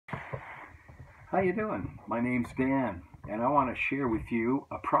How you doing? My name's Dan, and I want to share with you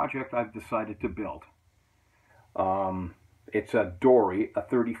a project I've decided to build. It's a dory, a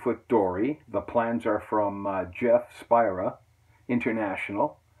 30-foot dory. The plans are from Jeff Spira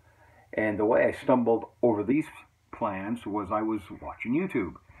International, and the way I stumbled over these plans was I was watching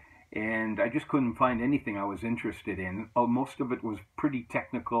YouTube, and I just couldn't find anything I was interested in. Most of it was pretty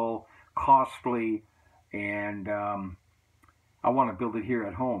technical, costly, and I want to build it here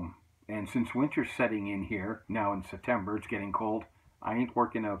at home. And since winter's setting in here, now in September, it's getting cold, I ain't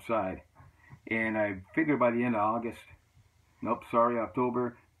working outside. And I figured by the end of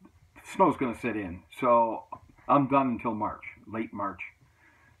October, snow's going to set in. So I'm done until March, late March.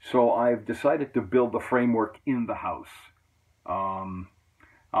 So I've decided to build the framework in the house.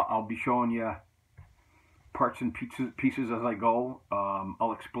 I'll be showing you parts and pieces as I go.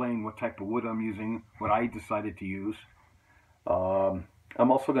 I'll explain what type of wood I'm using, what I decided to use. I'm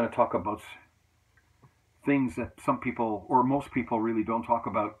also going to talk about things that some people, or most people, really don't talk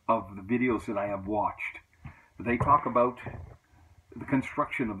about of the videos that I have watched. They talk about the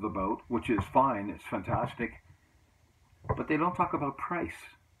construction of the boat, which is fine, it's fantastic, but they don't talk about price.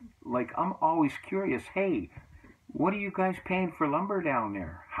 Like, I'm always curious, hey, what are you guys paying for lumber down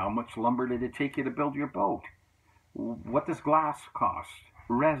there? How much lumber did it take you to build your boat? What does glass cost?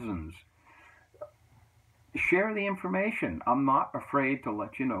 Resins? Share the information. I'm not afraid to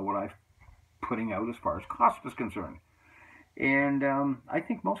let you know what I'm putting out as far as cost is concerned. And I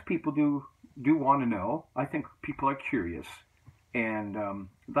think most people do want to know. I think people are curious. And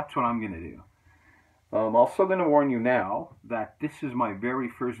that's what I'm going to do. I'm also going to warn you now that this is my very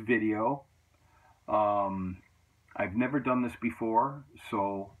first video. I've never done this before,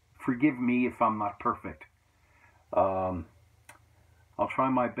 so forgive me if I'm not perfect. I'll try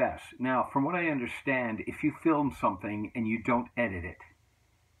my best. Now, from what I understand, if you film something and you don't edit it,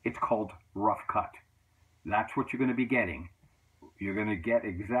 it's called rough cut. That's what you're going to be getting. You're going to get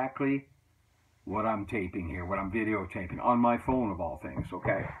exactly what I'm taping here, what I'm videotaping, on my phone of all things,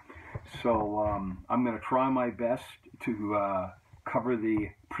 okay? So I'm going to try my best to cover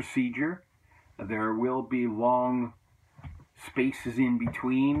the procedure. There will be long spaces in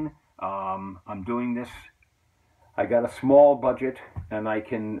between. I'm doing this. I got a small budget, and I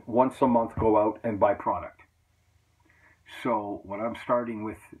can once a month go out and buy product. So what I'm starting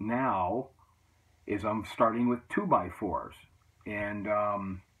with now is I'm starting with 2x4s. And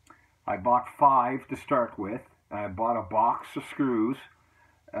I bought 5 to start with. I bought a box of screws.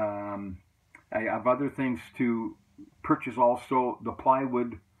 I have other things to purchase also. The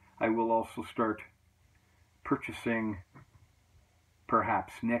plywood I will also start purchasing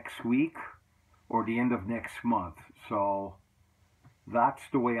perhaps next week or the end of next month. So that's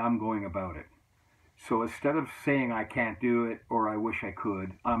the way I'm going about it. So instead of saying I can't do it or I wish I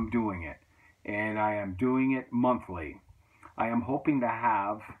could, I'm doing it. And I am doing it monthly. I am hoping to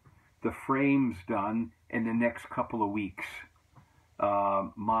have the frames done in the next couple of weeks.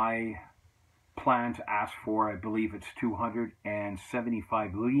 My plans ask for, I believe it's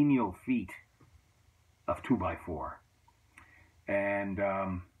 275 lineal feet of 2x4. And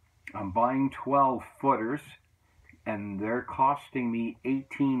I'm buying 12 footers, and they're costing me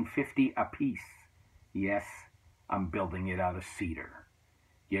 $18.50 a piece. Yes, I'm building it out of cedar.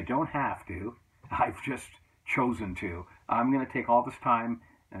 You don't have to. I've just chosen to. I'm going to take all this time,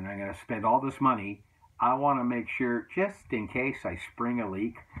 and I'm going to spend all this money. I want to make sure, just in case I spring a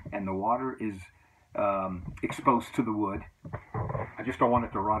leak and the water is exposed to the wood, I just don't want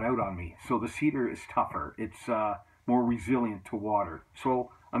it to rot out on me. So the cedar is tougher. It's more resilient to water.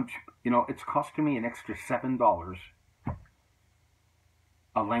 So it's costing me an extra $7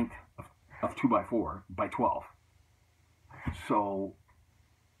 a length of 2x4 by 12. So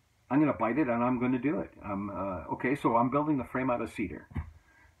I'm going to bite it, and I'm going to do it. Okay, so I'm building the frame out of cedar.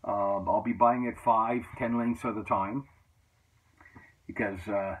 I'll be buying it 5-10 lengths at a time, because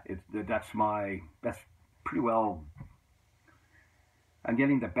that's pretty well, I'm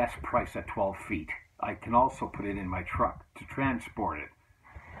getting the best price at 12 feet. I can also put it in my truck to transport it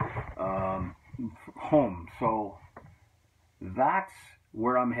home. So that's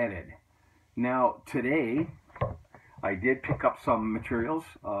where I'm headed. Now, today, I did pick up some materials.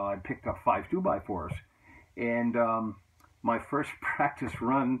 I picked up 5 2x4s. And my first practice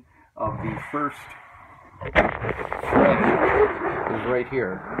run of the first thread is right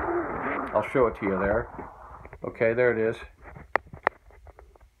here. I'll show it to you there. Okay, there it is.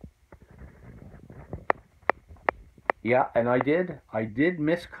 Yeah, and I did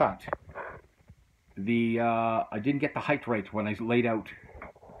miscut. I didn't get the height right when I laid out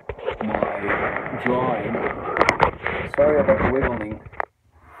my drawing. Sorry about the wiggling.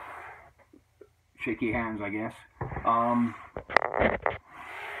 shaky hands, I guess.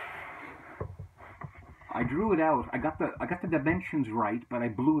 I drew it out. I got the dimensions right, but I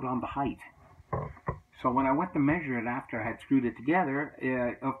blew it on the height. So when I went to measure it after I had screwed it together,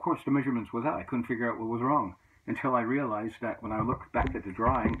 of course the measurements was out. I couldn't figure out what was wrong until I realized that when I looked back at the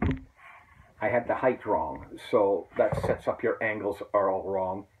drawing, I had the height wrong. So that sets up your angles are all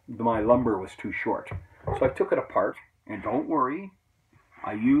wrong. My lumber was too short. So I took it apart, and don't worry,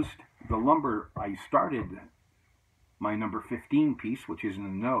 I used the lumber. I started my number 15 piece, which is in the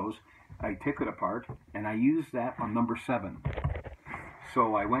nose. I took it apart, and I used that on number 7.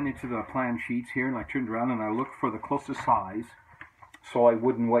 So I went into the plan sheets here, and I turned around and I looked for the closest size so I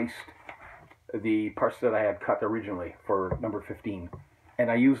wouldn't waste the parts that I had cut originally for number 15. And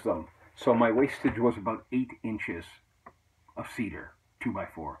I used them. So my wastage was about 8 inches of cedar,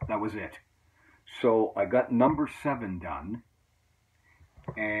 2x4. That was it. So I got number 7 done,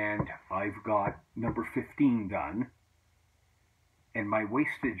 and I've got number 15 done. And my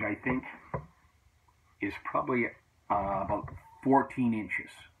wastage, I think, is probably about 14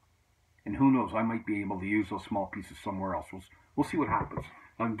 inches. And who knows, I might be able to use those small pieces somewhere else. We'll see what happens.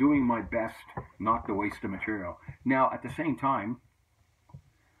 I'm doing my best not to waste the material. Now, at the same time,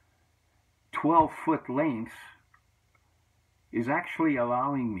 12-foot lengths is actually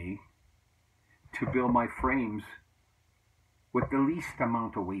allowing me to build my frames with the least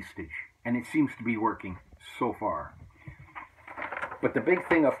amount of wastage. And it seems to be working so far. But the big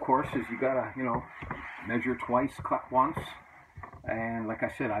thing, of course, is you gotta, measure twice, cut once. And like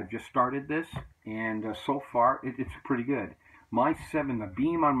I said, I've just started this, and so far it's pretty good. The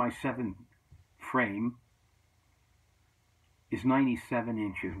beam on my 7 frame is 97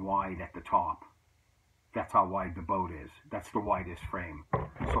 inches wide at the top. That's how wide the boat is. That's the widest frame.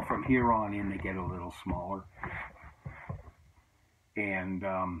 So from here on in, they get a little smaller. And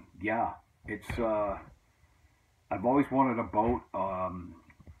yeah, it's I've always wanted a boat.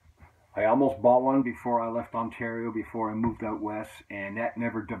 I almost bought one before I left Ontario, before I moved out west, and that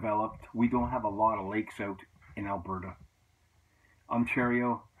never developed. We don't have a lot of lakes out in Alberta.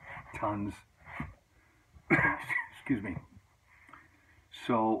 Ontario, tons. Excuse me.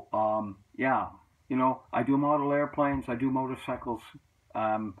 So, yeah, I do model airplanes, I do motorcycles.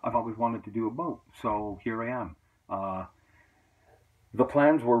 I've always wanted to do a boat, so here I am. The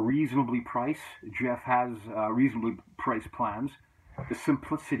plans were reasonably priced. Jeff has reasonably priced plans. The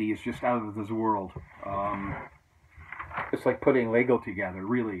simplicity is just out of this world. It's like putting Lego together,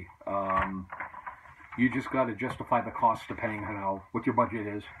 really. You just got to justify the cost depending on what your budget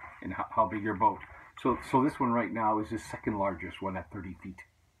is and how big your boat. So this one right now is the second largest one at 30 feet.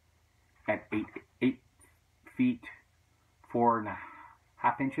 At 8 feet,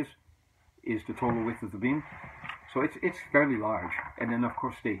 4.5 inches is the total width of the beam. So it's fairly large. And then of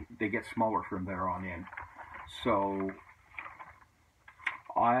course they get smaller from there on in. So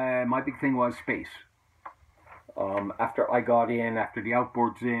my big thing was space. After I got in, after the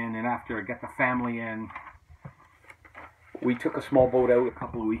outboard's in, and after I got the family in, we took a small boat out a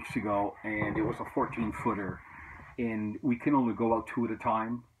couple of weeks ago, and it was a 14-footer. And we can only go out 2 at a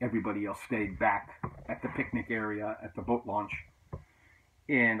time. Everybody else stayed back at the picnic area at the boat launch.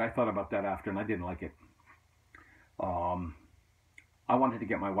 And I thought about that after, and I didn't like it. I wanted to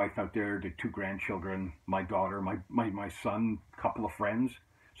get my wife out there, the 2 grandchildren, my daughter, my son, a couple of friends.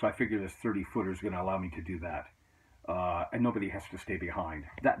 So I figured this 30-footer is going to allow me to do that. And nobody has to stay behind.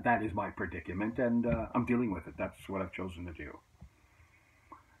 That is my predicament, and I'm dealing with it. That's what I've chosen to do.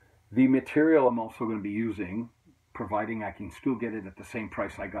 The material I'm also going to be using, providing I can still get it at the same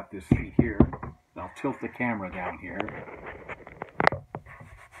price I got this sheet here. I'll tilt the camera down here.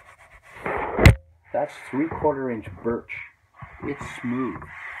 That's 3/4 inch birch. It's smooth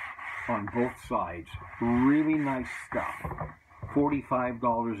on both sides. Really nice stuff.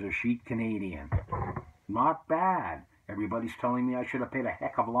 $45 a sheet Canadian. Not bad. Everybody's telling me I should have paid a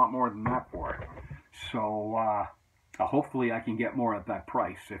heck of a lot more than that for it. So hopefully I can get more at that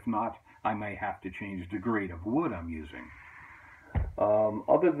price. If not, I may have to change the grade of wood I'm using.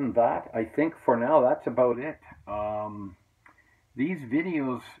 Other than that, I think for now that's about it. These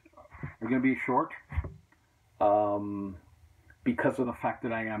videos are going to be short because of the fact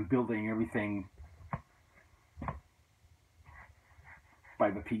that I am building everything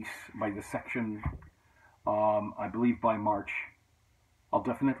by the piece, by the section. I believe by March I'll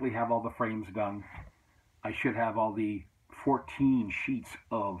definitely have all the frames done. I should have all the 14 sheets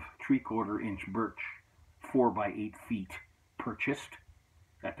of 3/4 inch birch 4 by 8 feet purchased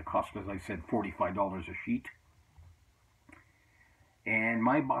at the cost, as I said, $45 a sheet. And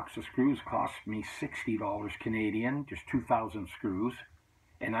my box of screws cost me $60 Canadian, just 2,000 screws.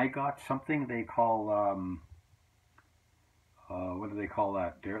 and I got something they call what do they call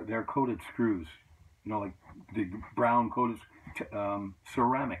that? They're coated screws, you know, like the brown coated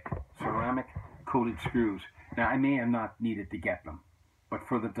ceramic coated screws. Now I may have not needed to get them, but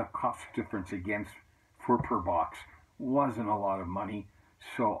for the cost difference against per box wasn't a lot of money.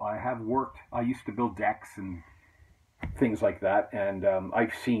 So I have worked. I used to build decks and things like that, and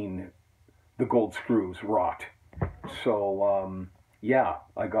I've seen the gold screws rot. So yeah,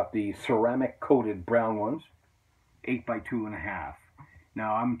 I got the ceramic coated brown ones, 8 by 2.5.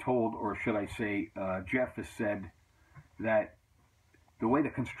 Now I'm told, or should I say, Jeff has said that the way the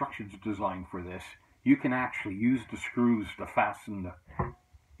construction's designed for this, you can actually use the screws to fasten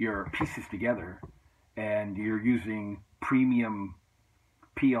your pieces together, and you're using premium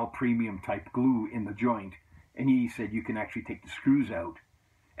PL premium type glue in the joint, and he said you can actually take the screws out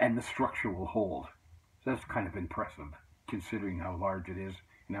and the structure will hold. So that's kind of impressive considering how large it is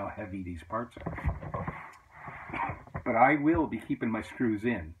and how heavy these parts are. But I will be keeping my screws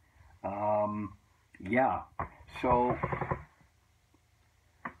in. Yeah, so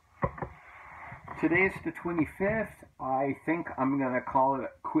today's the 25th. I think I'm going to call it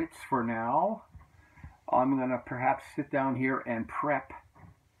quits for now. I'm going to perhaps sit down here and prep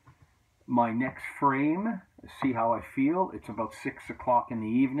my next frame, see how I feel. It's about 6 o'clock in the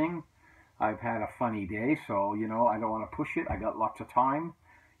evening. I've had a funny day, so, you know, I don't want to push it. I got lots of time.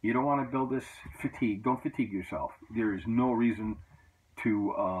 You don't want to build this fatigue. Don't fatigue yourself. There is no reason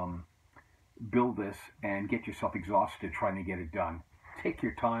to build this and get yourself exhausted trying to get it done. Take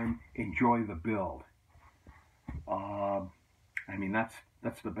your time. Enjoy the build. I mean, that's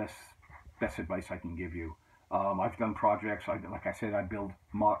the best advice I can give you. I've done projects. Like I said, I build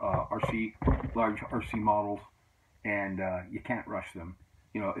large RC models, and you can't rush them.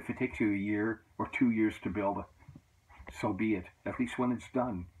 You know, if it takes you a year or 2 years to build, so be it. At least when it's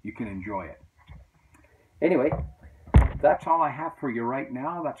done, you can enjoy it. Anyway, that's all I have for you right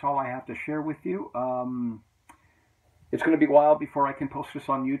now. That's all I have to share with you. It's going to be a while before I can post this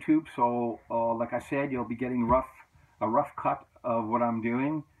on YouTube. So, like I said, you'll be getting a rough cut of what I'm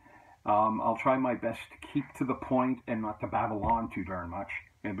doing. I'll try my best to keep to the point and not to babble on too darn much.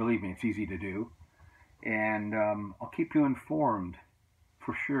 And believe me, it's easy to do. And I'll keep you informed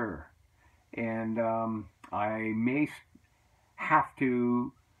for sure. And I may have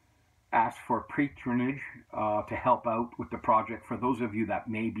to ask for patronage to help out with the project for those of you that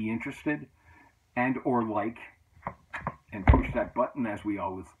may be interested and or like, and push that button, as we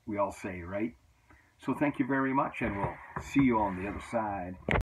all say, right? So thank you very much, and we'll see you on the other side.